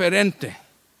completamente diferente.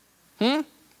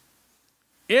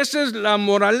 Esa es la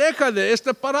moraleja de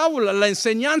esta parábola, la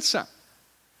enseñanza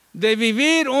de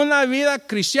vivir una vida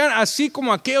cristiana, así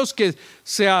como aquellos que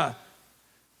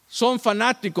son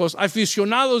fanáticos,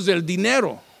 aficionados del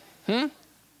dinero.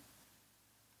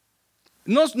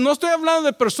 No estoy hablando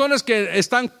de personas que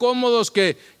están cómodos,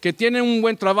 que tienen un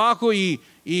buen trabajo y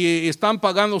están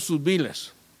pagando sus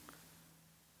biles.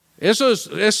 Esos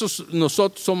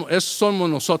somos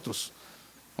nosotros,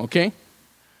 ¿ok?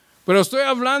 Pero estoy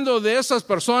hablando de esas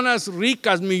personas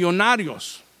ricas,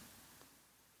 millonarios,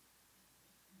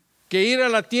 que ir a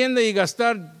la tienda y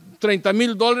gastar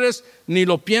 $30,000 ni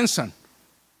lo piensan.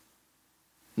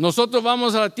 Nosotros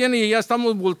vamos a la tienda y ya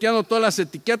estamos volteando todas las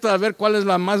etiquetas a ver cuál es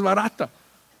la más barata.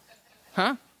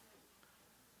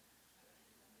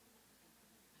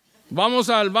 Vamos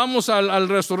al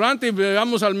restaurante y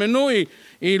veamos al menú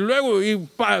y luego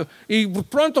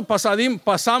pronto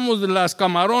pasamos de las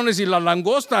camarones y la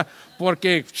langosta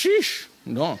porque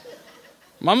no.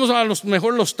 Vamos a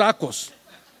los tacos.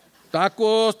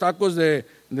 Tacos de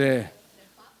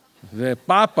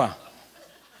papa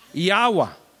y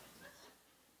agua.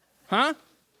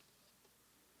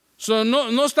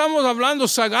 No estamos hablando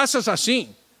sagaces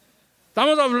así.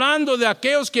 Estamos hablando de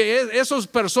aquellos esas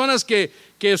personas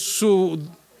que su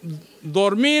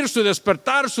dormir, su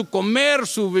despertar, su comer,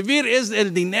 su vivir es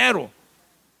el dinero.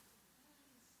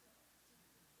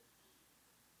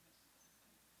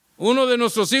 Uno de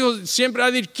nuestros hijos siempre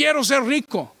ha dicho, quiero ser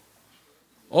rico.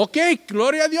 Ok,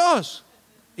 gloria a Dios.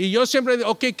 Y yo siempre digo,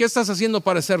 ok, ¿qué estás haciendo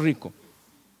para ser rico?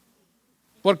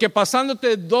 Porque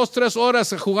pasándote 2-3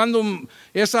 horas jugando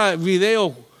esos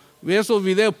videos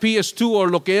PS2 o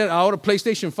lo que es ahora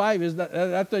PlayStation 5, is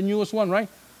that the newest one, right?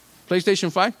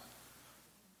 PlayStation 5.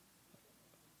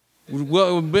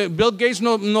 Bill Gates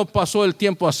no pasó el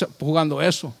tiempo jugando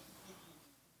eso.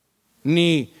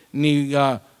 Ni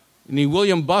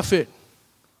William Buffett.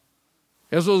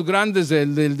 Esos grandes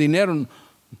del dinero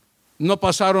no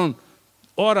pasaron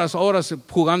horas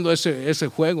jugando ese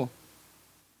juego.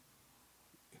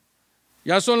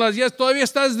 Ya son las 10, ¿todavía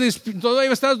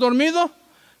estás dormido?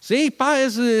 Sí,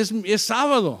 es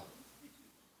sábado.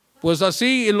 Pues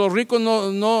así los ricos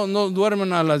no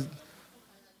duermen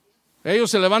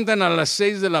ellos se levantan a las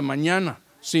 6 de la mañana,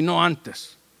 si no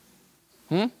antes.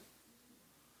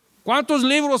 ¿Cuántos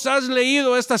libros has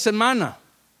leído esta semana?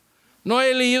 No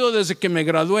he leído desde que me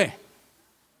gradué.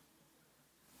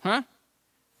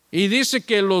 Y dice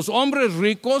que los hombres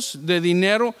ricos de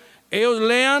dinero, ellos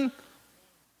lean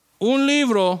un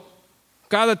libro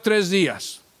cada 3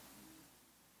 días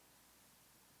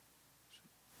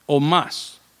o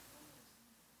más.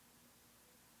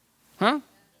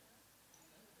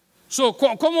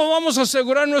 ¿Cómo vamos a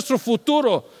asegurar nuestro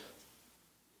futuro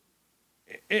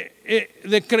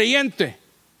de creyente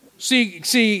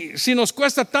si nos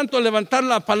cuesta tanto levantar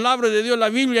la palabra de Dios, la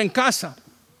Biblia en casa?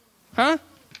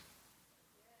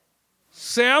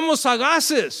 Seamos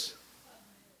sagaces,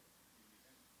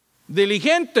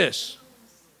 diligentes.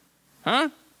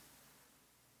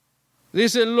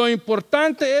 Dice, lo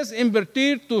importante es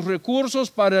invertir tus recursos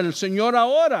para el Señor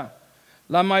ahora.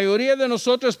 La mayoría de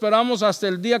nosotros esperamos hasta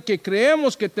el día que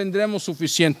creemos que tendremos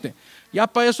suficiente. Ya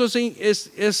para eso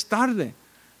es tarde.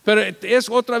 Pero es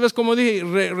otra vez, como dije,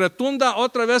 retunda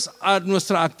otra vez a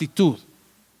nuestra actitud.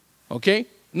 ¿Ok?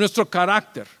 Nuestro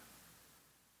carácter.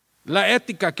 La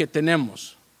ética que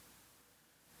tenemos.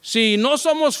 Si no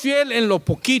somos fiel en lo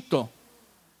poquito,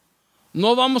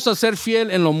 no vamos a ser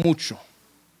fiel en lo mucho.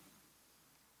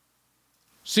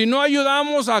 Si no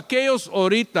ayudamos a aquellos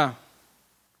ahorita,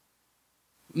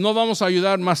 no vamos a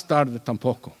ayudar más tarde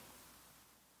tampoco.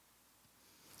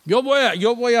 Yo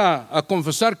voy a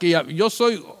confesar que yo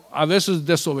soy a veces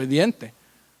desobediente.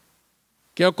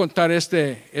 Quiero contar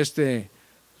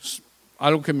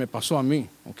algo que me pasó a mí,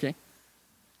 ¿ok?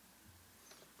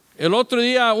 El otro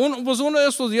día, uno de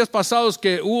estos días pasados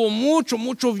que hubo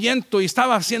mucho viento y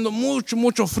estaba haciendo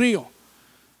mucho frío.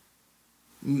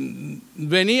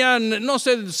 Venía, no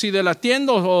sé si de la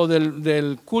tienda o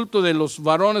del culto de los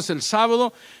varones el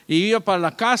sábado, y iba para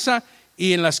la casa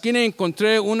y en la esquina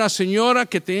encontré una señora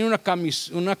que tenía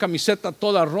una camiseta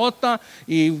toda rota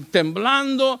y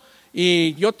temblando,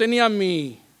 y yo tenía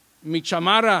mi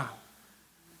chamarra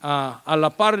a la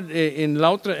par en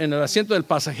el asiento del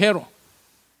pasajero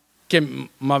que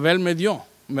Mabel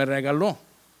me regaló,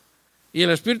 y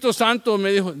el Espíritu Santo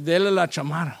me dijo: dele la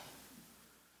chamarra.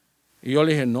 Y yo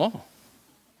le dije: no,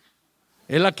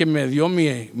 es la que me dio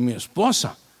mi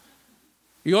esposa.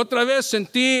 Y otra vez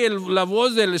sentí la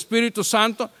voz del Espíritu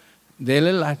Santo: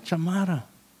 dele la chamarra.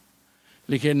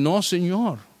 Le dije: no,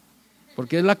 Señor,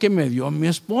 porque es la que me dio mi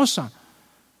esposa.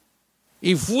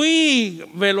 Y fui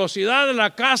velocidad de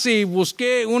la casa y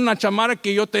busqué una chamarra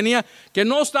que yo tenía, que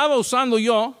no estaba usando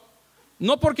yo.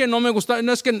 No porque no me gustaba,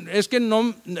 no es que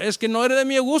no era de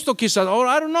mi gusto, quizás, I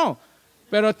don't know.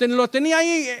 Pero lo tenía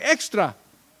ahí extra.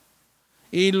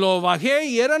 Y lo bajé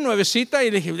y era nuevecita, y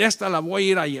dije: esta la voy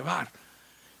a ir a llevar.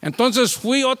 Entonces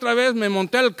fui otra vez, me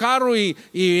monté al carro y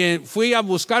fui a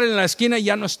buscar en la esquina y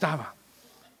ya no estaba.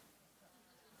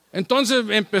 Entonces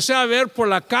empecé a ver por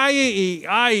la calle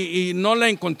y no la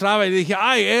encontraba. Y dije: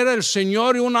 era el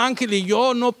Señor y un ángel, y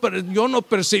yo no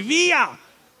percibía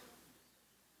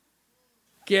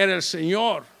que era el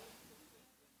Señor.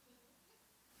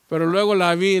 Pero luego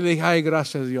la vi y dije: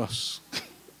 gracias a Dios.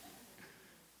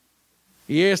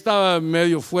 Y ella estaba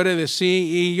medio fuera de sí,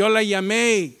 y yo la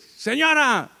llamé: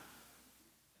 señora.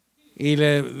 Y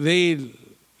le di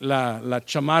la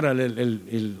chamarra,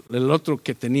 el otro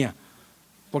que tenía,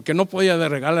 porque no podía de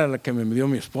regalar la que me dio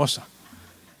mi esposa.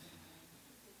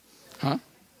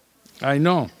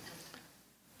 No.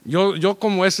 Yo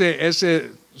como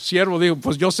ese siervo digo: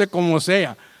 pues yo sé cómo es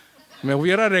ella. Me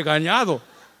hubiera regañado.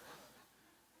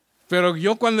 Pero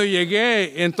yo cuando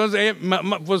llegué, entonces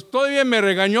pues todavía me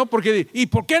regañó, porque: ¿y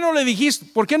por qué no le dijiste?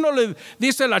 ¿Por qué no le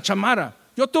diste la chamarra?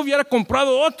 Yo te hubiera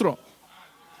comprado otro.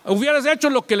 Hubieras hecho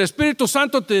lo que el Espíritu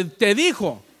Santo te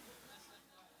dijo.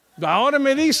 Ahora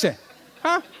me dice: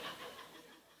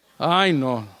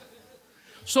 no.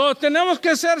 Tenemos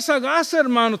que ser sagaces,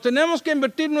 hermanos. Tenemos que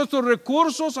invertir nuestros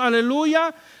recursos,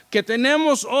 aleluya, que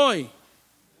tenemos hoy.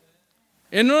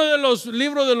 En uno de los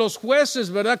libros de los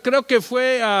jueces, ¿verdad? Creo que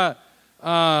fue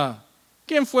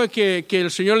 ¿quién fue que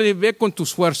el Señor le dijo: ve con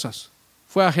tus fuerzas?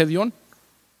 ¿Fue a Gedeón?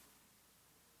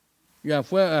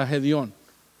 Fue a Gedeón.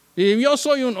 Y yo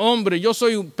soy un hombre, yo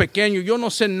soy un pequeño, yo no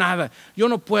sé nada, yo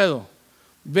no puedo.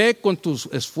 Ve con tus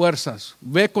esfuerzos,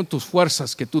 ve con tus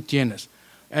fuerzas que tú tienes.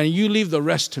 And you leave the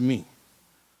rest to me.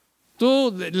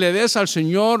 Tú le des al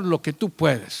Señor lo que tú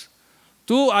puedes.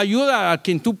 Tú ayuda a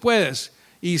quien tú puedes.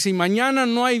 Y si mañana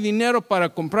no hay dinero para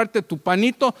comprarte tu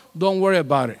panito, don't worry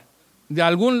about it. De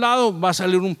algún lado va a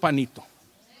salir un panito.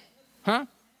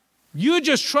 You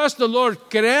just trust the Lord.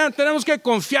 Tenemos que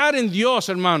confiar en Dios,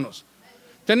 hermanos.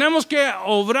 Tenemos que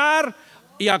obrar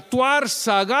y actuar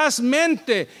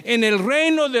sagazmente en el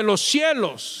reino de los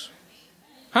cielos.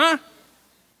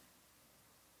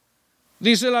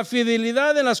 Dice: la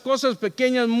fidelidad en las cosas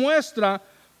pequeñas muestra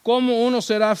cómo uno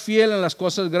será fiel en las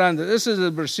cosas grandes. Ese es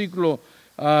el versículo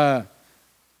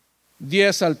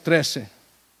 10 al 13.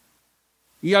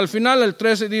 Y al final el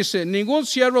 13 dice: ningún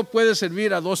siervo puede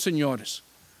servir a dos señores,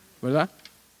 ¿verdad?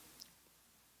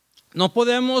 No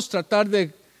podemos tratar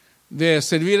de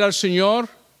servir al Señor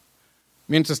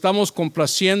mientras estamos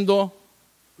complaciendo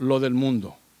lo del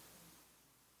mundo.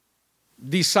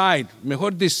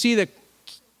 Mejor decide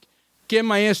qué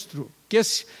maestro,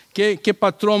 qué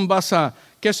patrón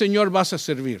qué Señor vas a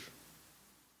servir.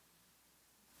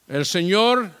 ¿El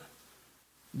Señor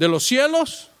de los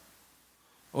cielos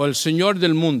o el Señor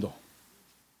del mundo?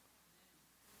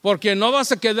 Porque no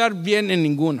vas a quedar bien en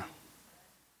ninguna.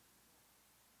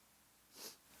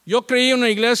 Yo creí en una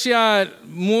iglesia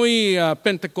muy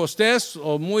pentecostés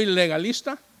o muy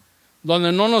legalista,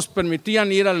 donde no nos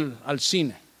permitían ir al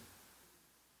cine.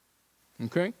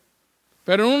 Okay.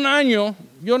 Pero en un año,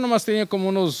 yo nomás tenía como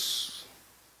unos,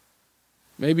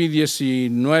 maybe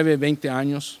 19, 20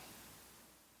 años.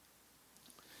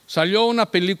 Salió una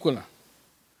película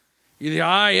y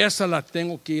dije: esa la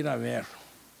tengo que ir a ver.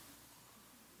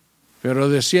 Pero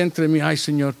decía entre mí: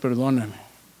 Señor, perdóname.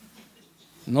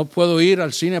 No puedo ir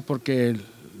al cine porque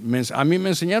a mí me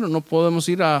enseñaron, no podemos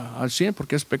ir al cine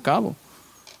porque es pecado.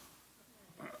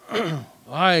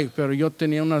 Ay, pero yo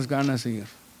tenía unas ganas de ir.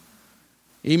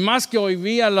 Y más que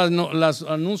oía los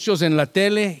anuncios en la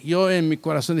tele, yo en mi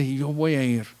corazón dije, yo voy a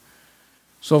ir.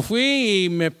 So fui y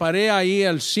me paré ahí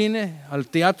al cine, al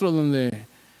teatro donde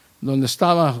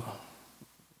estaba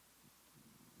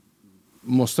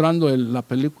mostrando la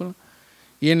película.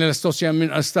 Y en el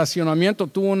estacionamiento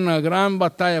tuve una gran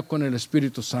batalla con el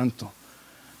Espíritu Santo.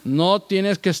 No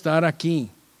tienes que estar aquí.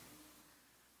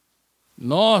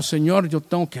 No, Señor, yo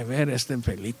tengo que ver esta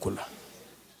película.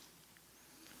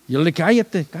 Yo le dije,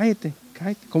 cállate.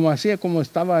 Como hacía, como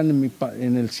estaba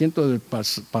en el asiento del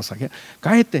pasajero.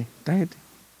 Cállate.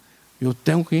 Yo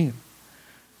tengo que ir.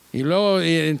 Y luego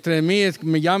entre mí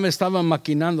ya me estaba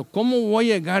maquinando. ¿Cómo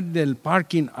voy a llegar del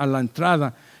parking a la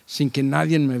entrada sin que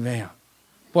nadie me vea?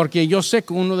 Porque yo sé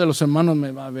que uno de los hermanos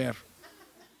me va a ver.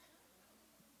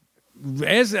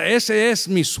 Ese es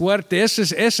mi suerte.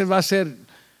 Ese va a ser.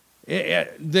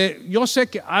 Yo sé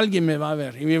que alguien me va a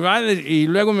ver. Y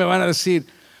luego me van a decir,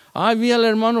 vi al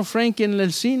hermano Frank en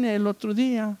el cine el otro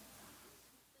día.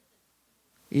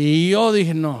 Y yo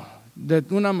dije, no, de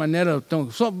una manera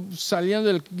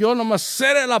saliendo yo nomás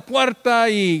cerré la puerta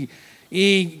y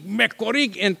me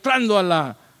corrí entrando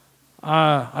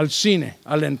al cine,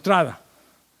 a la entrada.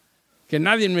 Que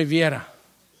nadie me viera.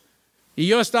 Y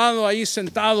yo estaba ahí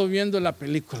sentado viendo la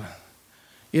película.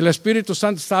 Y el Espíritu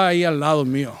Santo estaba ahí al lado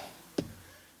mío.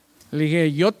 Le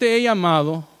dije, yo te he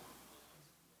llamado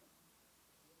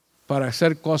para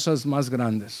hacer cosas más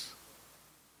grandes.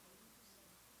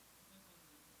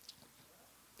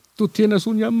 Tú tienes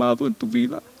un llamado en tu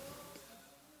vida.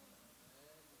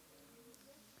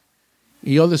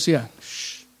 Y yo decía,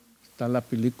 está la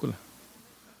película.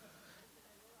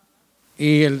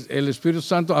 Y el Espíritu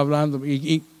Santo hablando.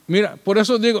 Y mira, por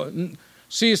eso digo,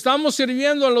 si estamos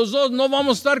sirviendo a los dos, no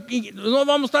vamos a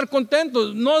estar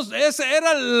contentos. No, esa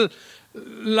era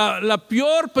la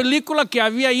peor película que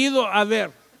había ido a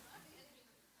ver.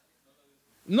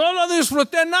 No lo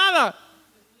disfruté nada.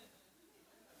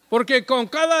 Porque con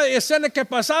cada escena que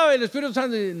pasaba, el Espíritu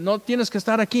Santo dice, no tienes que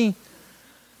estar aquí.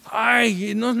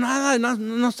 Ay, no es nada,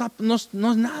 no es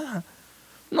nada.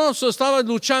 No, estaba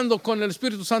luchando con el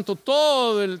Espíritu Santo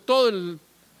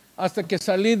hasta que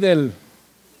salí del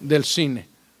cine.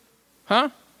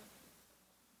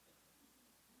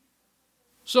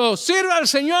 ¿Sirve al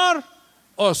Señor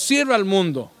o sirve al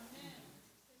mundo?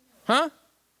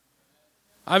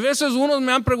 A veces unos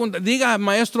me han preguntado, diga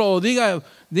maestro o diga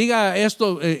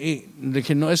esto. Le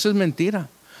dije, no, eso es mentira.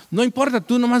 No importa,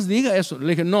 tú nomás diga eso. Le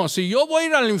dije, no, si yo voy a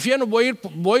ir al infierno, voy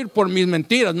a ir por mis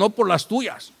mentiras, no por las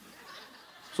tuyas.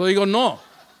 Digo, no.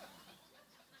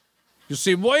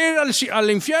 Si voy a ir al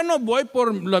infierno, voy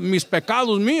por mis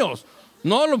pecados míos,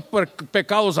 no los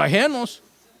pecados ajenos.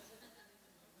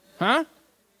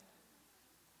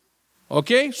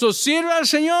 ¿Ok? ¿Sirve al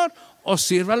Señor o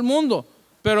sirve al mundo?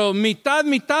 Pero mitad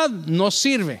no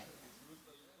sirve.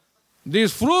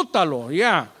 Disfrútalo,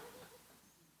 ya.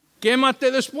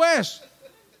 Quémate después.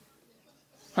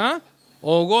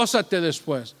 O gózate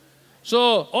después.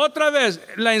 Otra vez,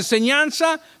 la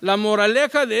enseñanza, la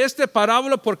moraleja de esta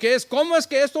parábola, porque cómo es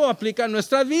que esto aplica a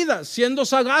nuestra vida, siendo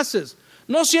sagaces,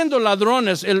 no siendo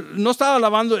ladrones. No estaba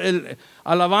alabando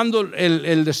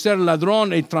el de ser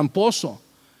ladrón y tramposo.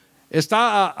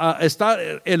 Está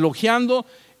elogiando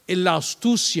la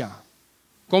astucia,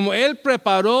 como él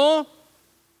preparó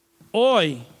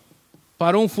hoy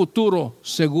para un futuro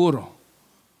seguro.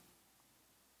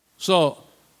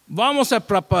 Vamos a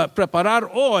preparar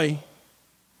hoy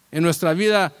en nuestra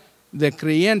vida de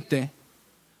creyente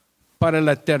para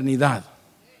la eternidad.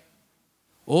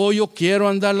 Yo quiero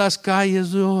andar las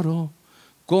calles de oro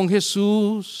con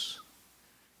Jesús.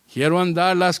 Quiero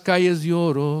andar las calles de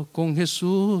oro con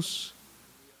Jesús.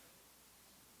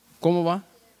 ¿Cómo va?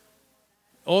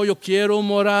 Yo quiero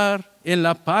morar en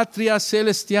la patria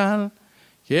celestial.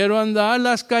 Quiero andar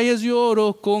las calles de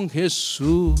oro con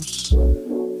Jesús.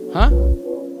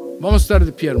 Vamos a estar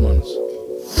de pie, hermanos.